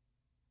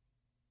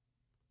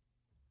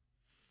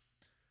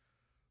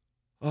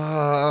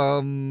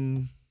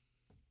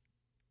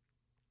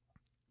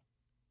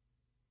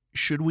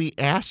 Should we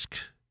ask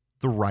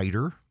the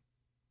writer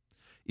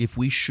if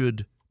we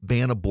should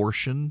ban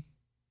abortion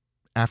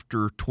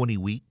after 20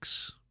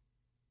 weeks?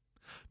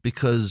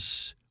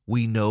 Because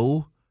we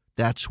know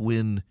that's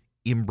when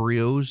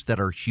embryos that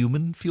are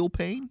human feel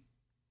pain?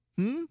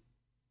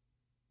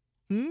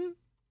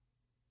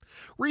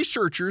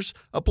 Researchers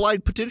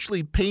applied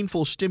potentially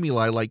painful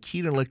stimuli like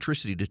heat and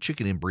electricity to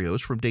chicken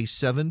embryos from day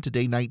 7 to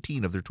day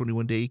 19 of their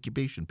 21-day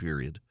incubation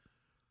period,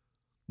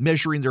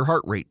 measuring their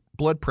heart rate,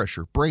 blood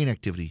pressure, brain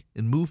activity,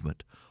 and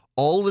movement,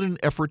 all in an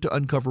effort to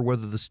uncover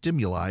whether the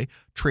stimuli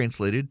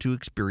translated to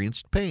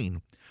experienced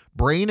pain.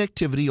 Brain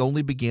activity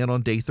only began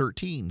on day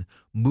 13.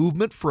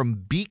 Movement from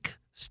beak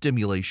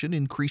stimulation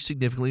increased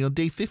significantly on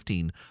day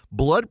 15.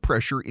 Blood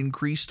pressure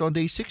increased on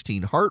day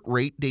 16. Heart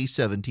rate, day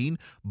 17.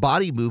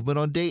 Body movement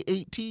on day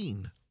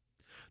 18.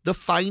 The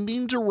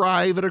findings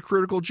arrive at a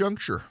critical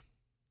juncture.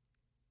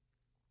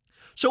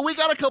 So we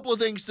got a couple of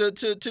things to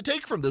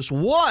take from this.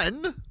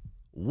 One,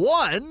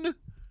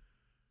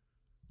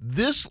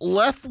 this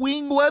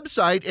left-wing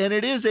website, and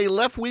it is a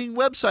left-wing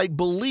website,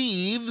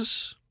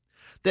 believes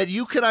that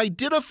you can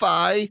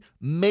identify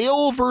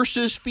male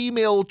versus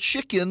female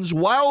chickens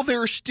while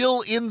they're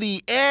still in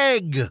the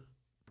egg.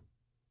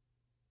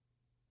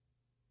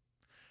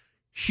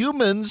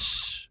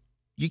 Humans,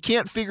 you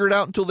can't figure it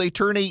out until they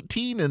turn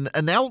 18 and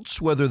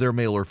announce whether they're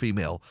male or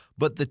female.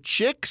 But the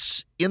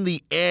chicks in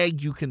the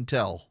egg, you can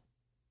tell.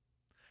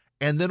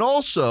 And then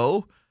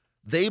also,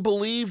 they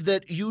believe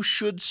that you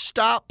should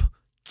stop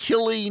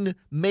killing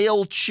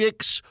male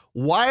chicks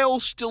while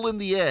still in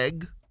the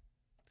egg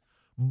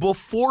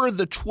before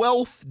the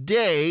 12th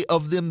day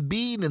of them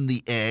being in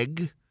the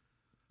egg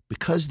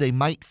because they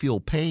might feel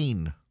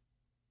pain.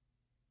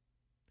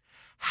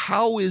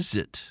 How is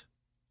it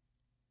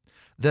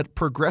that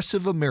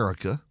progressive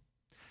America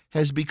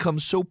has become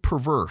so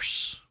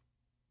perverse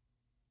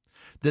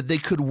that they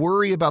could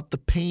worry about the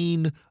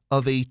pain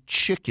of a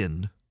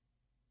chicken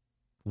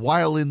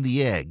while in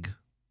the egg,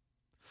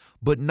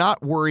 but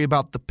not worry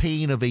about the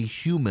pain of a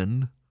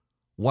human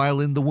while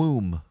in the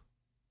womb?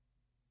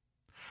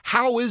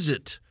 How is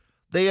it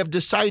they have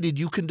decided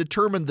you can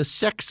determine the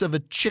sex of a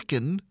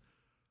chicken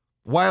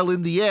while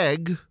in the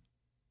egg,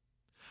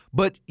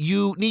 but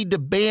you need to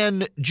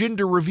ban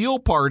gender reveal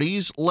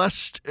parties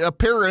lest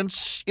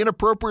parents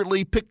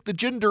inappropriately pick the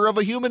gender of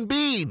a human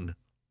being?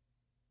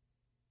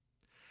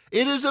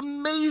 It is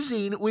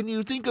amazing when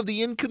you think of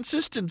the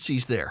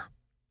inconsistencies there.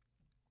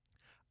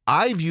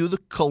 I view the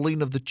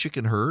culling of the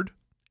chicken herd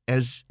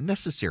as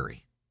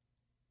necessary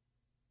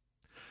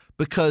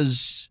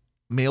because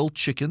male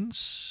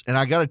chickens, and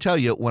I got to tell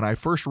you, when I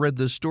first read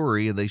this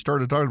story and they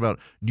started talking about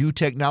new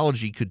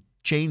technology could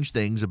change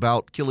things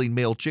about killing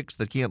male chicks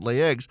that can't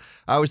lay eggs,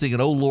 I was thinking,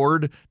 oh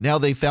Lord, now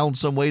they found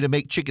some way to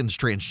make chickens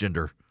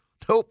transgender.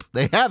 Nope,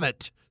 they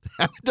haven't. They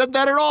haven't done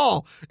that at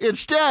all.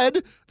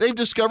 Instead, they've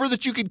discovered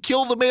that you can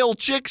kill the male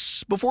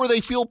chicks before they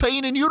feel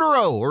pain in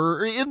utero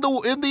or in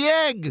the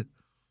egg.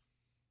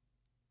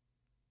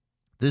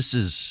 This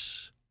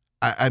is,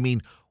 I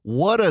mean,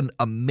 what an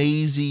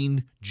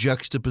amazing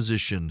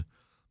juxtaposition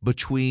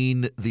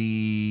between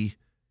the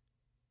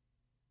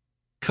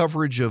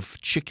coverage of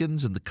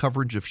chickens and the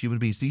coverage of human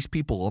beings. These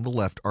people on the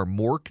left are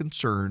more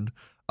concerned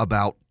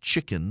about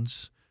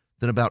chickens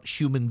than about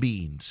human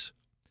beings.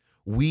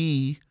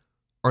 We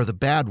are the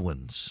bad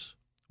ones.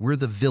 We're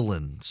the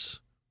villains.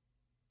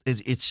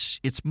 It's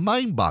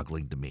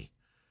mind-boggling to me.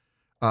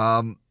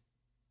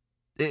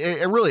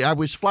 Really, I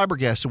was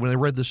flabbergasted when I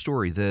read this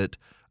story that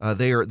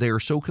they are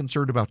so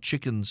concerned about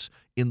chickens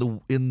in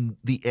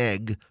the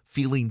egg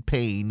feeling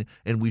pain,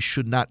 and we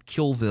should not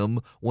kill them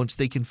once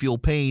they can feel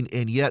pain,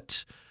 and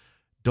yet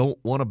don't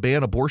want to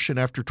ban abortion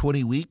after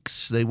 20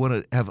 weeks. They want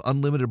to have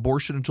unlimited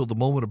abortion until the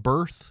moment of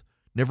birth.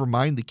 Never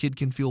mind, the kid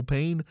can feel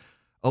pain.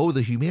 Oh,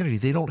 the humanity.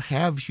 They don't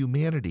have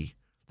humanity.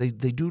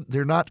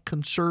 They're not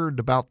concerned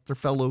about their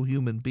fellow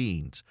human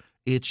beings.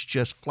 It's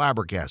just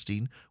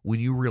flabbergasting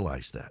when you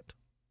realize that.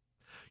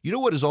 You know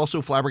what is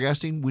also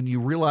flabbergasting? When you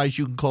realize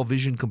you can call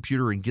Vision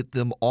Computer and get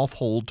them off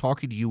hold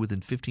talking to you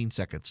within 15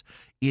 seconds.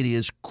 It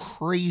is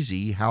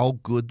crazy how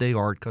good they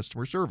are at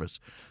customer service.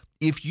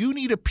 If you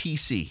need a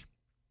PC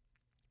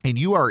and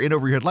you are in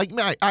over your head, like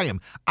I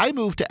am. I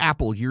moved to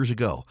Apple years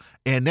ago,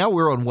 and now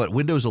we're on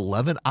Windows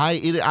 11.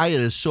 It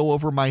is so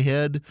over my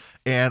head,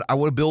 and I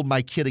want to build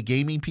my kid a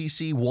gaming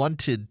PC.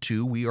 Wanted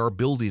to. We are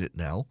building it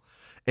now.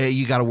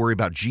 You got to worry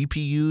about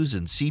GPUs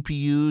and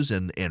CPUs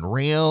and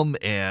RAM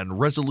and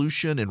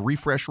resolution and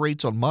refresh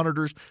rates on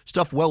monitors,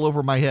 stuff well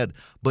over my head.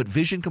 But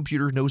Vision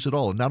Computer knows it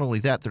all. And not only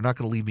that, they're not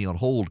going to leave me on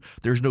hold.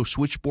 There's no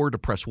switchboard to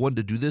press 1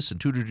 to do this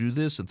and 2 to do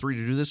this and 3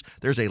 to do this.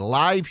 There's a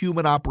live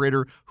human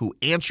operator who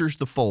answers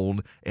the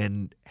phone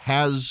and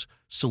has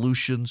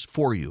solutions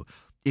for you.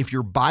 If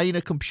you're buying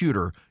a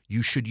computer,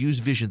 you should use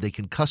Vision. They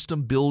can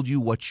custom build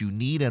you what you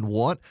need and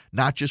want,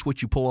 not just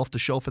what you pull off the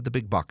shelf at the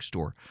big box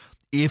store.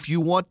 If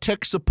you want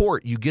tech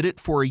support, you get it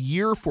for a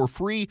year for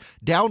free,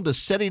 down to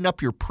setting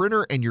up your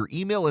printer and your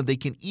email, and they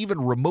can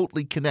even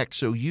remotely connect.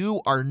 So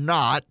you are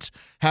not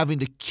having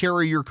to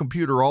carry your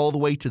computer all the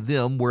way to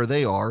them where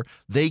they are.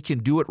 They can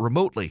do it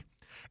remotely.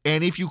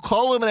 And if you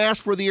call them and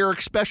ask for the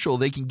Eric Special,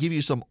 they can give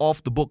you some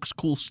off-the-books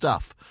cool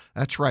stuff.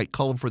 That's right.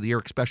 Call them for the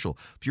Eric Special.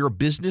 If you're a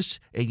business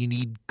and you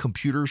need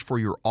computers for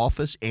your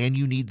office and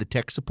you need the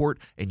tech support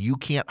and you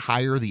can't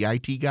hire the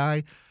IT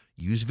guy,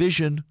 use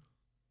Vision.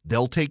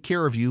 They'll take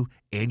care of you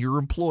and your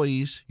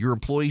employees. Your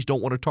employees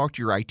don't want to talk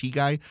to your IT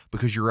guy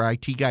because your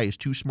IT guy is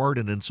too smart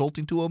and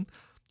insulting to them.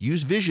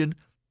 Use Vision.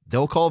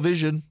 They'll call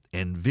Vision,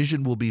 and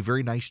Vision will be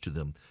very nice to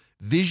them.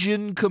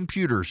 Vision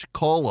Computers.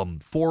 Call them,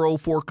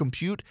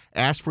 404-COMPUTE.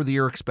 Ask for the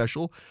Eric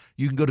Special.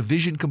 You can go to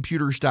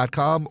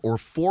visioncomputers.com or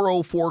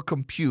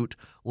 404-COMPUTE.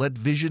 Let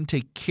Vision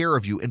take care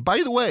of you. And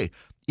by the way,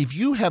 if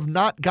you have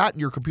not gotten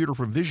your computer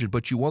from Vision,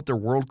 but you want their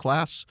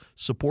world-class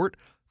support,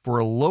 for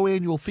a low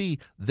annual fee,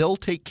 they'll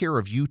take care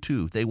of you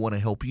too. They want to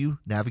help you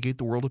navigate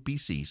the world of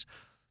PCs.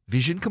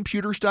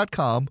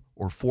 Visioncomputers.com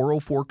or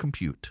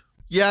 404-COMPUTE.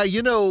 Yeah,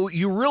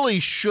 you really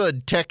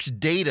should text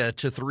DATA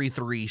to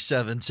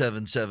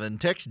 33777.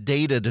 Text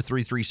DATA to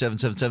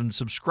 33777.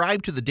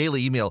 Subscribe to the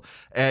daily email.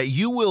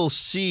 You will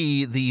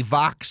see the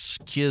Vox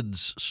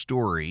Kids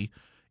story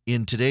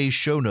in today's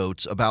show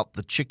notes about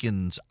the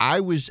chickens. I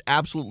was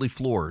absolutely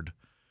floored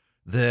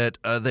that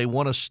they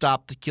want to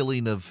stop the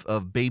killing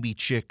of baby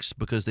chicks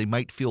because they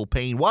might feel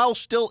pain while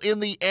still in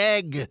the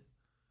egg.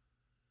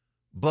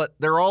 But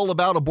they're all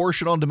about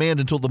abortion on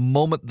demand until the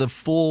moment the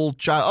full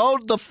child, oh,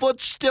 the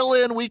foot's still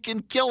in, we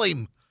can kill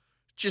him.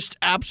 Just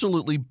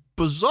absolutely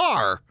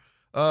bizarre.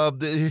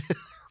 They're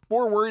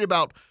more worried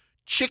about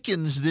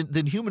chickens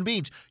than human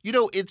beings.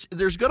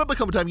 There's going to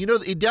become a time,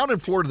 down in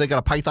Florida, they got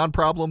a python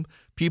problem.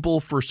 People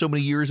for so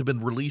many years have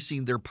been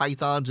releasing their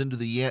pythons into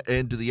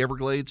the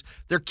Everglades.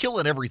 They're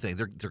killing everything.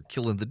 They're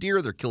killing the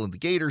deer. They're killing the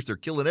gators. They're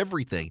killing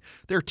everything.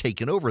 They're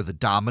taking over. The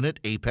dominant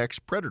apex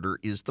predator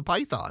is the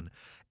python.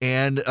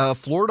 And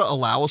Florida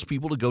allows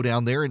people to go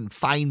down there and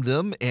find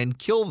them and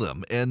kill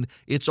them. And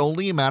it's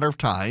only a matter of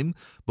time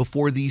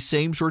before these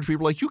same sorts of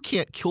people are like, you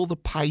can't kill the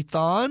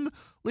python.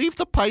 Leave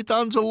the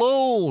pythons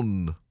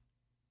alone.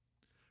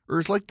 Or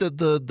it's like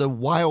the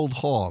wild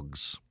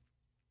hogs.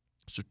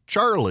 So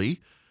Charlie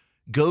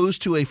goes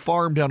to a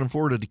farm down in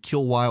Florida to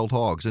kill wild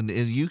hogs. And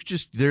you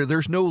just,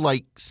 there's no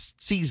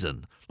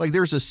season. Like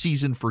there's a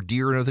season for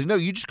deer and everything. No,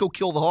 you just go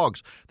kill the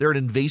hogs. They're an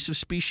invasive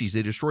species.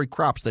 They destroy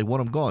crops. They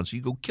want them gone. So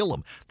you go kill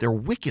them. They're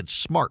wicked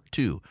smart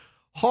too.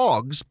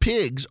 Hogs,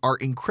 pigs are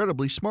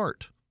incredibly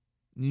smart.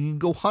 You can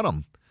go hunt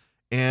them.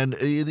 And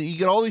you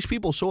get all these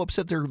people so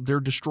upset they're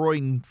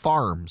destroying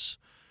farms.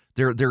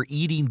 They're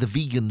eating the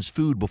vegans'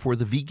 food before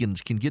the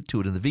vegans can get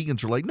to it. And the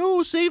vegans are like,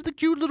 no, save the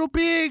cute little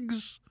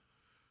pigs.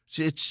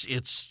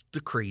 It's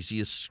the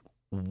craziest,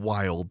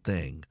 wild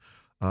thing.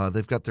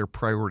 They've got their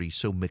priorities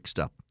so mixed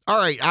up. All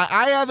right,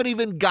 I haven't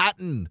even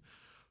gotten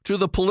to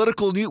the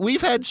political news.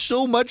 We've had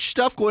so much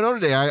stuff going on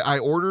today. I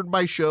ordered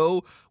my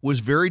show, was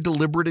very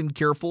deliberate and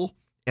careful,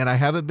 and I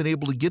haven't been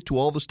able to get to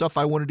all the stuff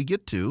I wanted to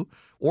get to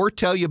or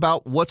tell you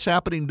about what's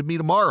happening to me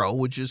tomorrow,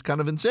 which is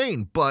kind of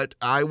insane. But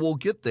I will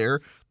get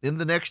there in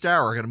the next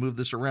hour. I got to move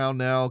this around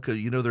now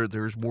because,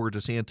 there's more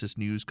DeSantis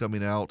news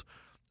coming out.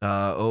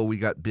 We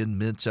got Ben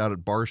Mintz out at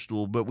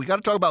Barstool. But we got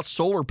to talk about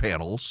solar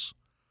panels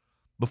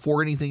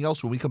before anything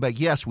else when we come back.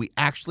 Yes, we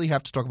actually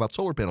have to talk about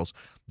solar panels.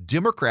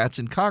 Democrats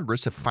in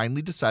Congress have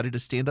finally decided to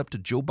stand up to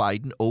Joe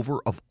Biden over,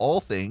 of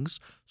all things,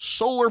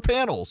 solar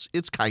panels.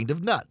 It's kind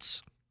of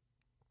nuts.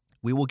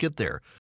 We will get there.